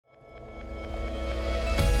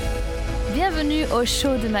Bienvenue au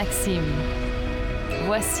Show de Maxime.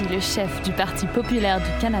 Voici le chef du Parti populaire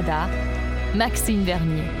du Canada, Maxime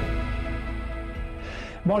Bernier.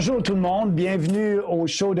 Bonjour tout le monde, bienvenue au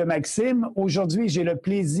Show de Maxime. Aujourd'hui, j'ai le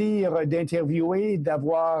plaisir d'interviewer,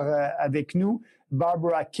 d'avoir avec nous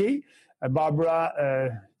Barbara Kay. Barbara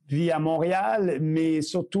vit à Montréal, mais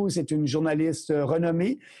surtout, c'est une journaliste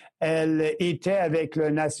renommée. Elle était avec le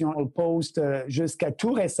National Post jusqu'à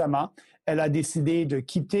tout récemment. Elle a décidé de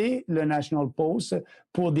quitter le National Post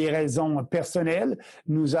pour des raisons personnelles.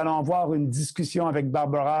 Nous allons avoir une discussion avec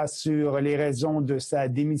Barbara sur les raisons de sa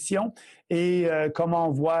démission et comment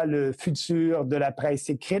on voit le futur de la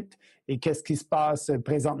presse écrite et qu'est-ce qui se passe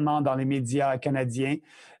présentement dans les médias canadiens.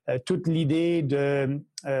 Toute l'idée de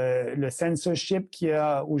le censorship qu'il y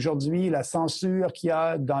a aujourd'hui, la censure qu'il y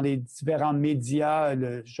a dans les différents médias,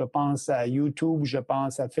 je pense à YouTube, je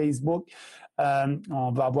pense à Facebook.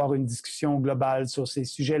 On va avoir une discussion globale sur ces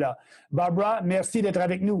sujets-là. Barbara, merci d'être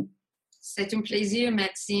avec nous. C'est un plaisir,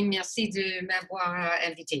 Maxime. Merci de m'avoir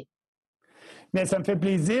invité. Mais ça me fait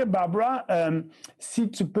plaisir. Barbara,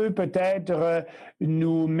 si tu peux peut-être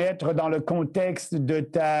nous mettre dans le contexte de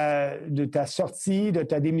ta sortie, de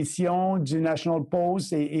ta démission du National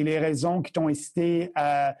Post et les raisons qui t'ont incité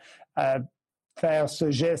à faire ce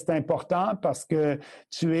geste important parce que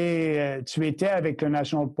tu étais avec le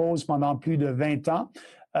National Post pendant plus de 20 ans.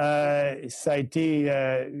 Ça a été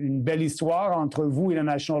une belle histoire entre vous et le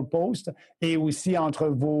National Post et aussi entre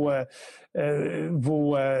vos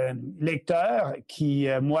lecteurs qui,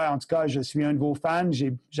 moi, en tout cas, je suis un de vos fans.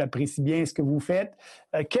 J'apprécie bien ce que vous faites.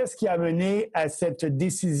 Qu'est-ce qui a mené à cette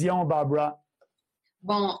décision, Barbara?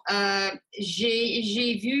 Bon,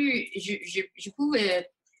 j'ai vu, je pouvais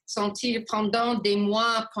sentir pendant des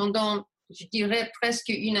mois, je dirais presque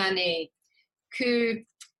une année, que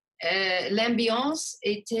l'ambiance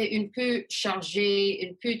était un peu chargée,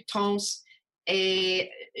 un peu tense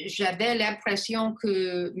et j'avais l'impression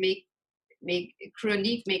que mes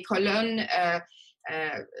chroniques, mes colonnes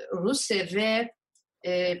recevaient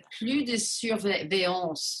plus de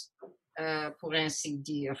surveillance, pour ainsi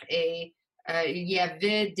dire. Et il y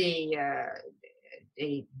avait des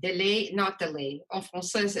délais, not delay. En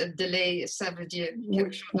français, délai, ça veut dire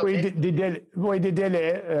quelque chose. Oui, des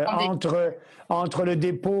délais entre le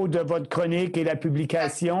dépôt de votre chronique et la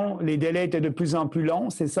publication. Les délais étaient de plus en plus longs,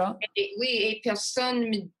 c'est ça? Oui, et personne ne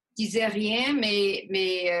me disait rien, mais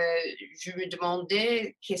je me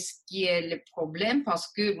demandais qu'est-ce qui est le problème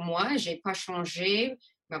parce que moi, je n'ai pas changé.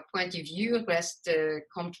 Ma point de vue reste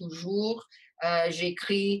comme toujours.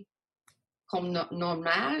 J'écris comme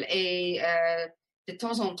normal et de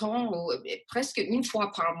temps en temps, presque une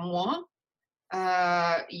fois par mois,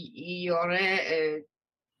 il y aurait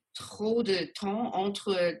trop de temps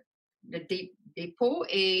entre le dépôt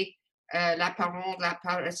et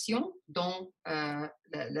l'apparition dans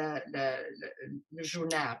le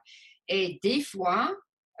journal. Et des fois,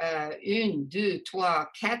 1, 2,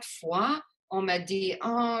 3, 4 fois, on m'a dit «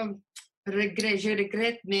 je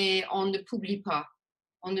regrette, mais on ne publie pas.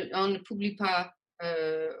 On ne publie pas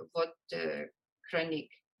votre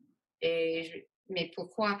chronique. » Mais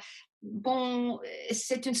pourquoi? Bon,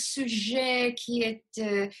 c'est un sujet qui est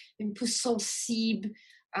un peu sensible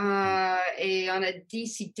et on a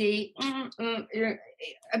décidé,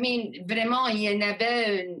 vraiment, il y en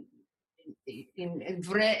avait une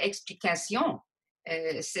vraie explication.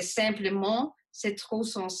 C'est simplement, c'est trop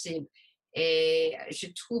sensible. Et je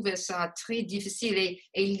trouvais ça très difficile.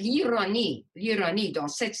 Et l'ironie dans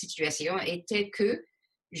cette situation était que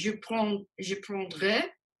je prendrais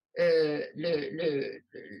le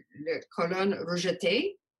colonne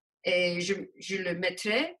rejetée et je le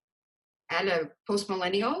mettrais à la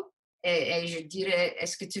post-millennial et je dirais,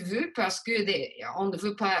 est-ce que tu veux? Parce qu'on ne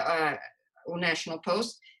veut pas au National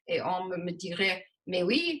Post et on me dirait, mais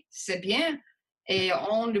oui, c'est bien. Et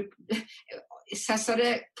ça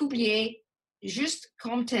serait publié juste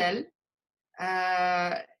comme tel.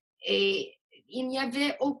 Et il n'y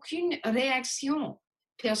avait aucune réaction.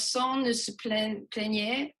 Personne ne se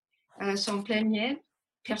plaignait, s'en plaignait,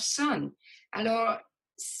 personne. Alors,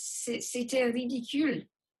 c'était ridicule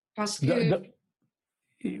parce que...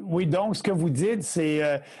 Oui, donc ce que vous dites,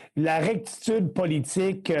 c'est la rectitude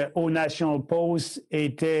politique au National Post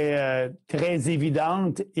était très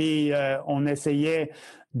évidente et on essayait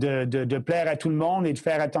de plaire à tout le monde et de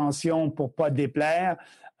faire attention pour ne pas déplaire.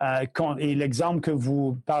 Et l'exemple que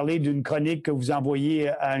vous parlez d'une chronique que vous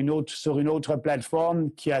envoyez sur une autre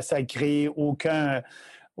plateforme ça a créé aucun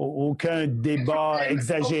débat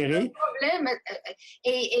exagéré. Aucun problème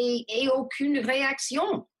et aucune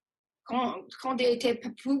réaction. Quand il était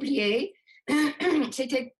publié,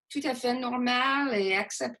 c'était tout à fait normal et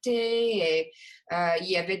accepté. Et il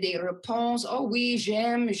y avait des réponses. Oh oui,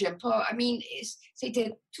 j'aime pas.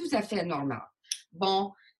 C'était tout à fait normal.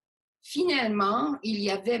 Bon, finalement, il y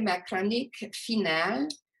avait ma chronique finale.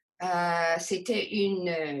 C'était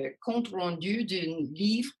une compte-rendu d'un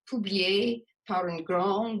livre publié par une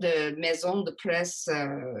grande maison de presse,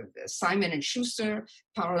 Simon & Schuster,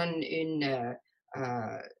 par une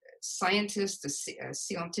scientiste,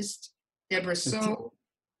 Deborah So,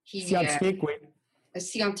 scientifique, oui.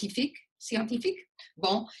 Scientifique.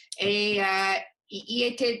 Bon, et il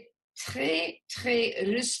était très, très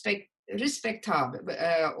respectable.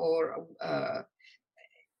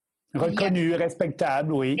 Reconnu,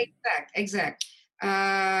 respectable, oui. Exact.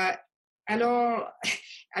 Alors,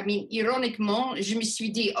 ironiquement, je me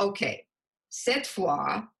suis dit, OK, cette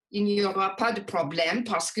fois, il n'y aura pas de problème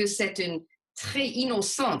parce que c'est une très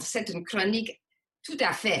innocente, c'est une chronique tout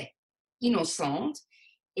à fait innocente.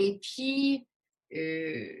 Et puis,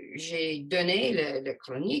 j'ai donné le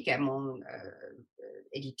chronique à mon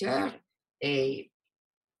éditeur et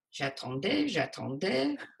j'attendais,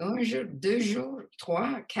 un jour, 2 jours,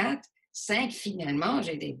 3, 4, 5, finalement,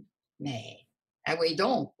 j'ai dit, mais, ah oui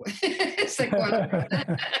donc, c'est quoi le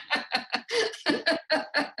problème?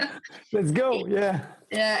 Let's go, yeah.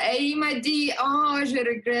 Et il m'a dit, oh, je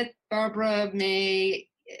regrette, Barbara, mais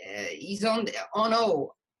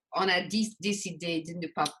on a décidé de ne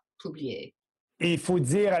pas publier. Et il faut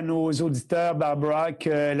dire à nos auditeurs, Barbara,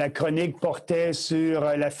 que la chronique portait sur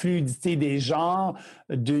la fluidité des genres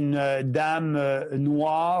d'une dame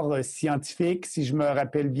noire scientifique, si je me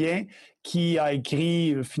rappelle bien, qui a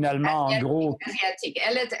écrit finalement en gros... Asiatique.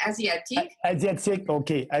 Elle est asiatique. Asiatique,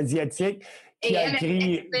 OK, asiatique. Qui a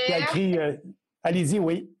écrit allez-y,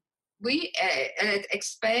 oui. Oui, elle est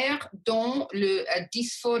experte dans le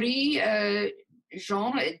dysphorie,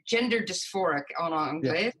 genre gender dysphoric en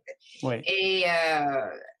anglais. Yeah. Oui. Et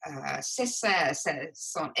c'est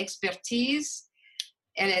son expertise.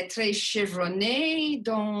 Elle est très chevronnée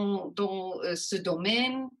dans ce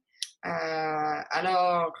domaine.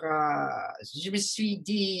 Alors, je me suis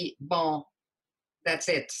dit, bon, that's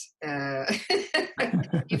it.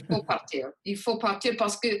 Il faut partir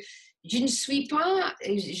parce que je ne suis pas,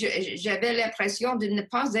 j'avais l'impression de ne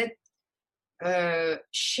pas être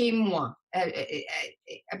chez moi.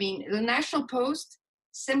 Le National Post,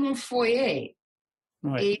 c'est mon foyer.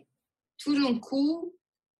 Oui. Et tout d'un coup,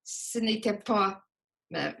 ce n'était pas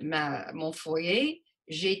mon foyer.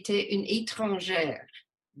 J'étais une étrangère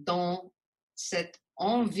dans cet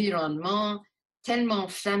environnement tellement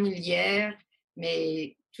familier,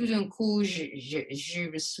 mais tout d'un coup, je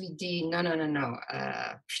me suis dit, non.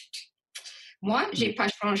 Moi, je n'ai pas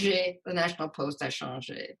changé, le National Post a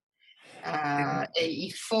changé. Et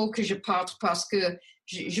il faut que je parte parce que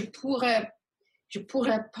je pourrais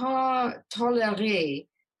pas tolérer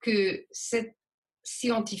que cette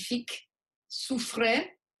scientifique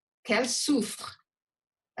qu'elle souffre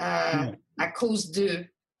à cause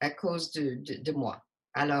de moi.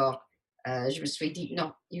 Alors, je me suis dit,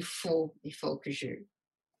 non, il faut que je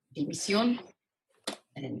démissionne.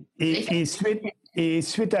 Et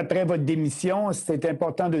suite après votre démission, c'est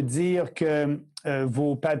important de dire que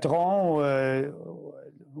vos patrons,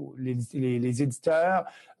 les éditeurs,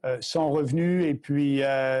 sont revenus et puis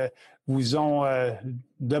vous ont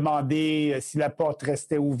demandé si la porte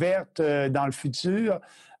restait ouverte dans le futur.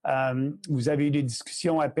 Vous avez eu des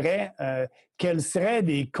discussions après. Quelles seraient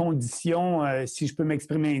les conditions, si je peux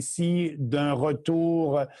m'exprimer ainsi, d'un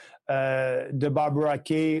retour de Barbara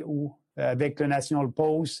Kay ou avec le National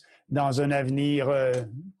Post dans un avenir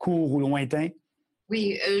court ou lointain?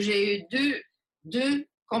 Oui, j'ai eu deux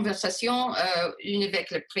conversations, une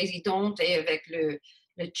avec le président et avec le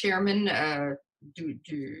chairman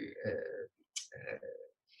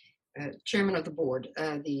chairman of the board.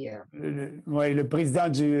 Le président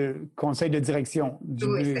du conseil de direction.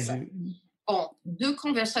 Oui, c'est ça. Bon, 2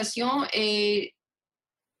 conversations et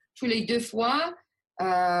tous les 2 fois,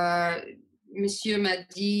 monsieur m'a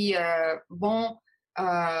dit,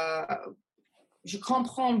 je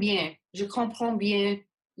comprends bien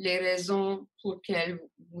les raisons pour lesquelles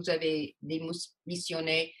vous avez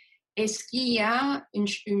démissionné. Est-ce qu'il y a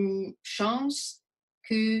une chance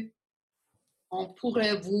qu'on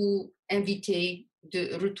pourrait vous inviter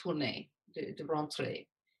de retourner, de rentrer?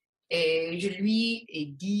 Et je lui ai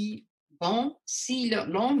dit, bon, si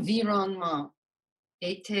l'environnement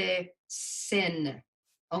était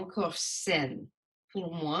encore sain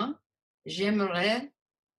pour moi, j'aimerais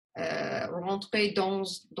rentrer dans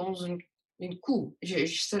une coup. Je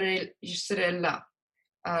serais là.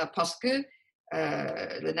 Parce que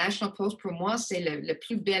le National Post, pour moi, c'est la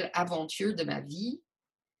plus belle aventure de ma vie.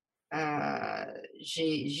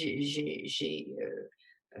 J'ai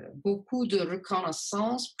beaucoup de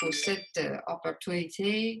reconnaissance pour cette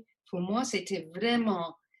opportunité. Pour moi, c'était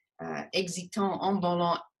vraiment excitant,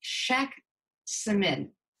 emballant. Chaque semaine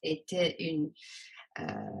était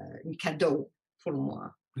un cadeau pour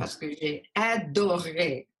moi parce que j'ai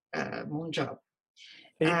adoré mon job.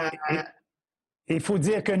 Il faut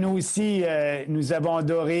dire que nous aussi, nous avons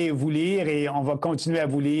adoré vous lire et on va continuer à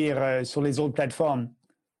vous lire sur les autres plateformes.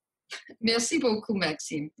 Merci beaucoup,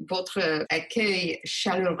 Maxime. Votre accueil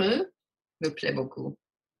chaleureux me plaît beaucoup.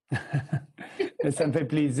 Ça me fait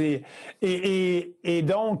plaisir. Et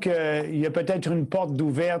donc, il y a peut-être une porte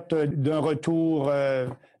d'ouverte d'un retour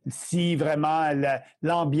si vraiment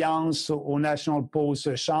l'ambiance au National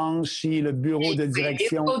Post change, si le bureau de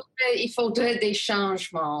direction... Il faudrait des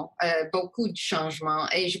changements, beaucoup de changements.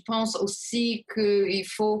 Et je pense aussi qu'il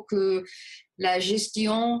faut que la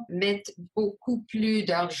gestion mette beaucoup plus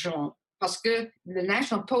d'argent parce que le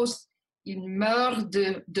National Post, il meurt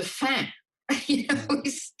de faim.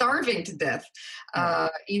 He's starving to death.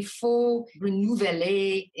 Il faut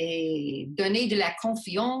renouveler et donner de la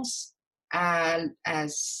confiance à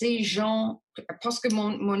ces gens parce que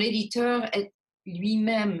mon éditeur est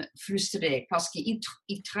lui-même frustré parce qu'il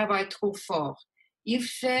travaille trop fort. Il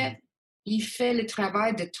fait le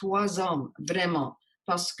travail de 3 hommes, vraiment,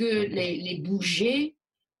 parce que les budgets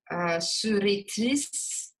se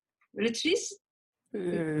rétrécissent.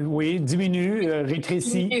 Oui,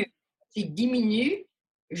 rétrécissent. Il diminue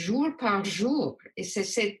jour par jour. Et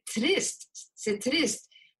c'est triste. C'est triste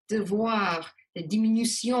de voir la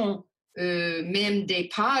diminution même des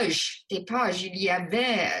pages. Il y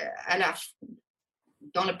avait,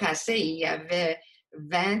 dans le passé, il y avait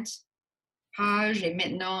 20 pages et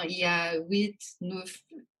maintenant il y a 8, 9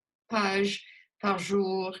 pages par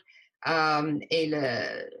jour. Et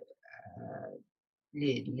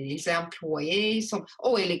les employés sont...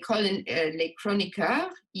 et les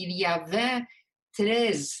chroniqueurs, il y avait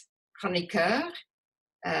 13 chroniqueurs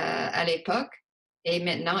à l'époque et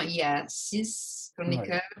maintenant il y a 6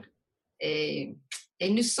 chroniqueurs. Ouais.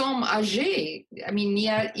 Et nous sommes âgés.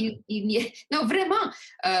 Non, vraiment,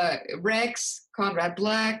 Rex, Conrad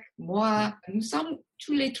Black, moi, nous sommes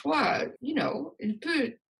tous les 3, un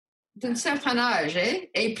peu d'un certain âge,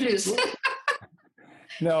 et plus.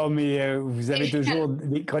 Non, mais vous avez toujours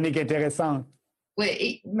des chroniques intéressantes.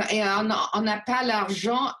 Oui, et on n'a pas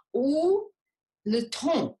l'argent ou le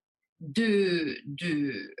temps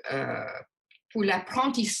pour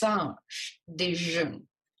l'apprentissage des jeunes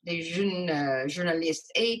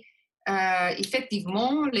journalistes. Et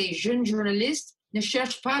effectivement, les jeunes journalistes ne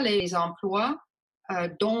cherchent pas les emplois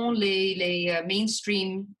dans les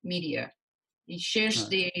mainstream médias. Ils cherchent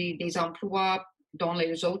des emplois dans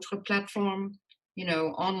les autres plateformes.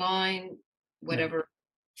 Online, whatever.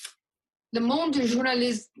 Le monde du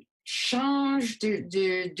journalisme change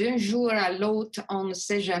d'un jour à l'autre. On ne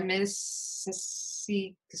sait jamais ce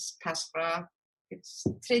qui se passera.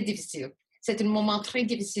 C'est très difficile. C'est un moment très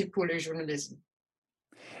difficile pour le journalisme.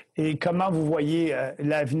 Et comment vous voyez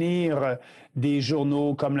l'avenir des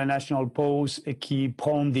journaux comme le National Post qui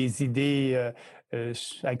prônent des idées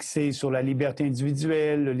axées sur la liberté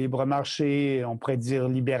individuelle, le libre marché, on pourrait dire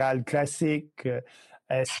libéral classique?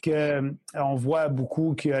 Est-ce qu'on voit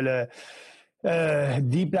beaucoup que le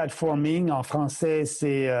deplatforming, en français,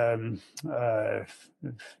 c'est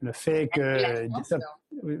le fait que...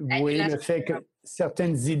 le fait que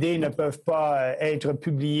certaines idées ne peuvent pas être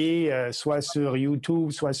publiées, soit sur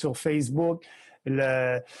YouTube, soit sur Facebook,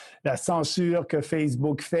 la censure que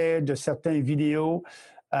Facebook fait de certaines vidéos,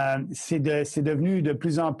 c'est devenu de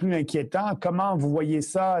plus en plus inquiétant. Comment vous voyez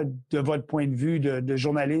ça de votre point de vue de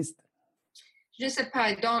journaliste? Je ne sais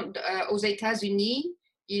pas. Aux États-Unis,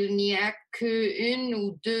 il n'y a qu'une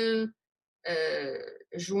ou 2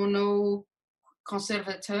 journaux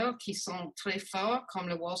conservateurs qui sont très forts, comme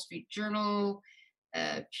le Wall Street Journal,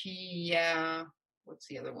 puis what's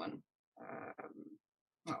the other one?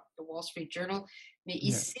 The Wall Street Journal. Mais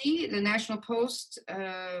ici, le National Post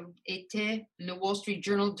était le Wall Street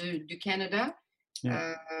Journal du Canada.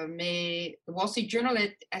 Mais le Wall Street Journal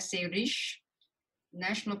est assez riche.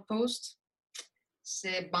 National Post,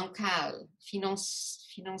 c'est bancal,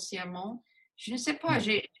 financièrement. Je ne sais pas.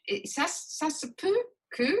 Ça se peut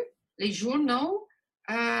que les journaux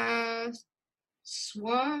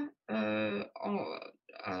soient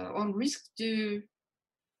en risque de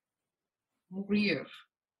mourir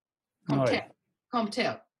comme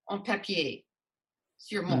tel, en papier,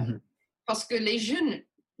 sûrement. Parce que les jeunes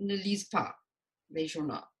ne lisent pas les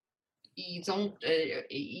journaux. ils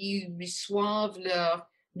reçoivent leurs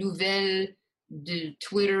nouvelles de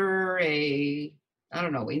Twitter et, I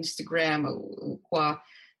don't know, Instagram ou quoi.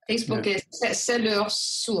 Facebook, c'est leur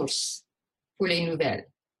source pour les nouvelles,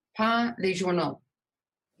 pas les journaux.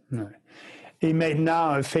 Ouais. Et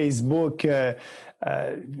maintenant, Facebook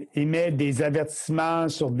émet des avertissements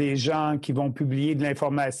sur des gens qui vont publier de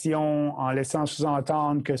l'information en laissant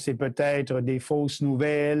sous-entendre que c'est peut-être des fausses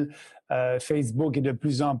nouvelles. Facebook est de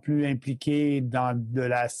plus en plus impliqué dans de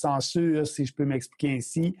la censure, si je peux m'expliquer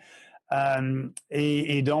ainsi.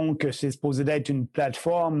 Et donc, c'est supposé d'être une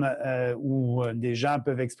plateforme où des gens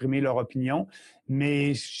peuvent exprimer leur opinion,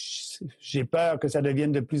 mais j'ai peur que ça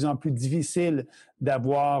devienne de plus en plus difficile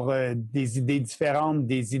d'avoir des idées différentes,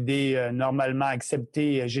 des idées normalement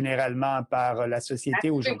acceptées généralement par la société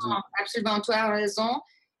aujourd'hui. Absolument, tu as raison.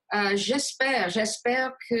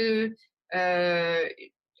 J'espère que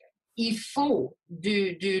il faut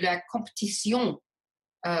de la compétition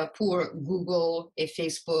pour Google et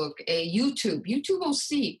Facebook et YouTube. YouTube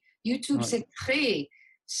aussi. YouTube, c'est très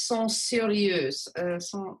censuré.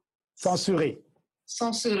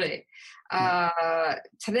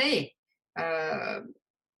 Très.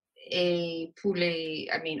 Et pour les...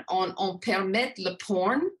 on permet le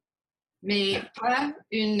porn, mais pas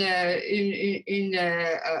une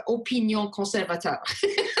opinion conservateur.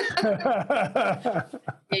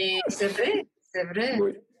 Et c'est vrai.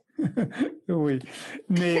 Oui. Oui,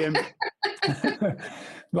 mais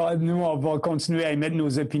bon, nous, on va continuer à émettre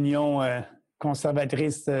nos opinions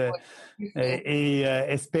conservatrices et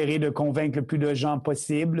espérer de convaincre le plus de gens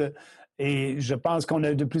possible. Et je pense qu'on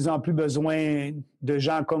a de plus en plus besoin de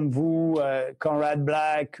gens comme vous, Conrad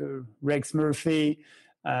Black, Rex Murphy.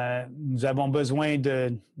 Nous avons besoin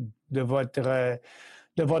de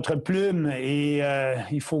votre plume et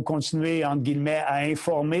il faut continuer, entre guillemets, à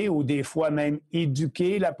informer ou des fois même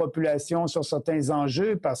éduquer la population sur certains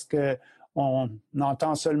enjeux parce qu'on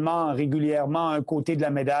entend seulement régulièrement un côté de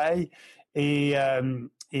la médaille et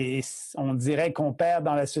on dirait qu'on perd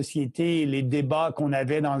dans la société les débats qu'on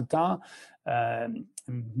avait dans le temps.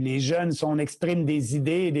 Les jeunes, on exprime des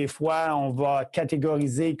idées et des fois, on va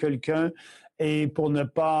catégoriser quelqu'un et pour ne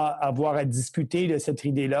pas avoir à discuter de cette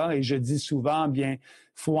idée-là. Et je dis souvent, bien, il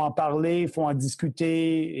faut en parler, il faut en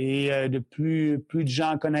discuter et de plus de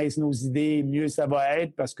gens connaissent nos idées, mieux ça va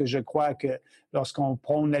être parce que je crois que lorsqu'on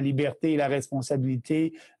prône la liberté et la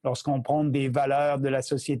responsabilité, lorsqu'on prône des valeurs de la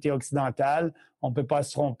société occidentale, on ne peut pas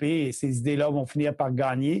se tromper et ces idées-là vont finir par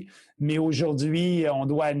gagner. Mais aujourd'hui, on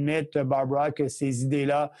doit admettre, Barbara, que ces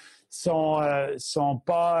idées-là sont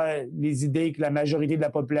pas les idées que la majorité de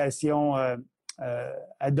la population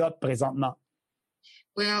adopte présentement.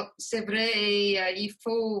 Well, c'est vrai et il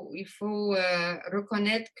faut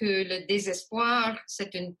reconnaître que le désespoir,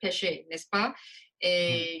 c'est un péché, n'est-ce pas?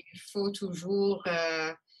 Et il faut toujours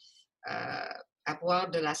avoir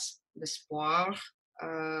de l'espoir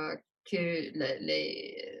que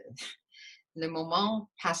le moment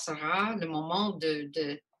passera, le moment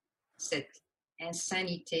de cette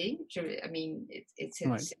insanité.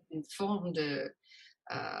 C'est une forme de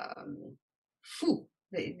fou.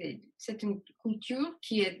 C'est une culture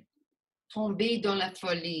qui est tombée dans la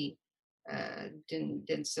folie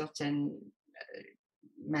d'une certaine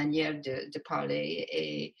manière de parler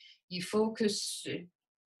et il faut que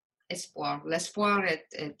l'espoir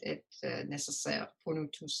est nécessaire pour nous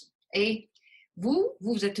tous. Et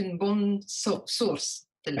vous êtes une bonne source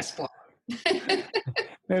de l'espoir.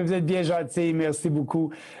 Vous êtes bien gentil, merci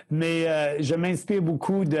beaucoup. Mais je m'inspire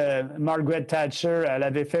beaucoup de Margaret Thatcher. Elle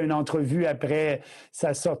avait fait une entrevue après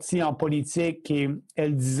sa sortie en politique et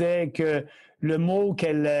elle disait que le mot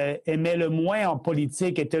qu'elle aimait le moins en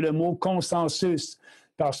politique était le mot consensus.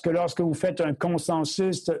 Parce que lorsque vous faites un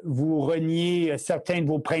consensus, vous reniez certains de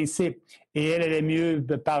vos principes. Et elle est mieux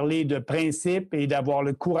de parler de principes et d'avoir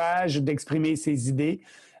le courage d'exprimer ses idées.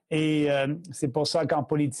 Et c'est pour ça qu'en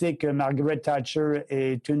politique, Margaret Thatcher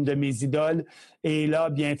est une de mes idoles. Et là,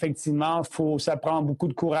 bien effectivement, ça prend beaucoup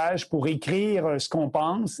de courage pour écrire ce qu'on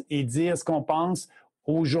pense et dire ce qu'on pense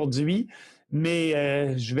aujourd'hui.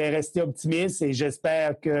 Mais je vais rester optimiste et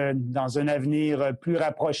j'espère que dans un avenir plus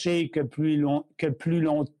rapproché que plus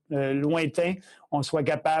lointain, on soit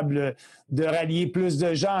capable de rallier plus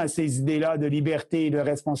de gens à ces idées-là de liberté et de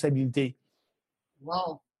responsabilité.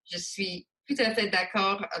 Wow, je suis tout à fait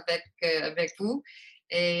d'accord avec vous.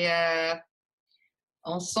 Et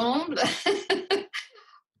ensemble,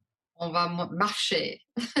 on va marcher.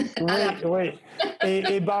 Oui.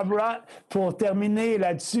 Et Barbara, pour terminer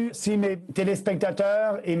là-dessus, si mes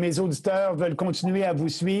téléspectateurs et mes auditeurs veulent continuer à vous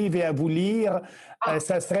suivre et à vous lire,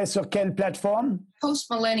 ça serait sur quelle plateforme?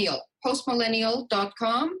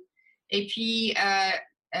 Postmillennial.com Et puis,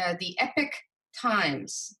 The Epic Times,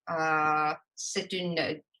 c'est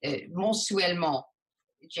mensuellement.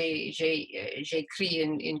 J'ai écrit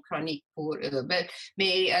une chronique pour eux,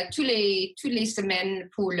 mais tous les semaines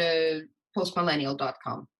pour le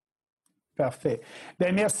postmillennial.com. Parfait.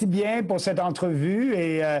 Bien, merci bien pour cette entrevue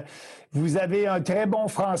et vous avez un très bon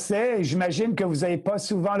français. J'imagine que vous n'avez pas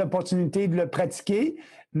souvent l'opportunité de le pratiquer,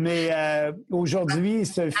 mais aujourd'hui,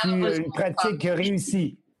 ce fut une pratique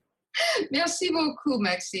réussie. Merci beaucoup,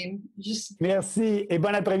 Maxime. Merci et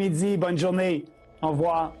bon après-midi, bonne journée. Au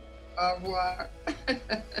revoir. Au revoir.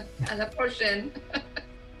 À la prochaine.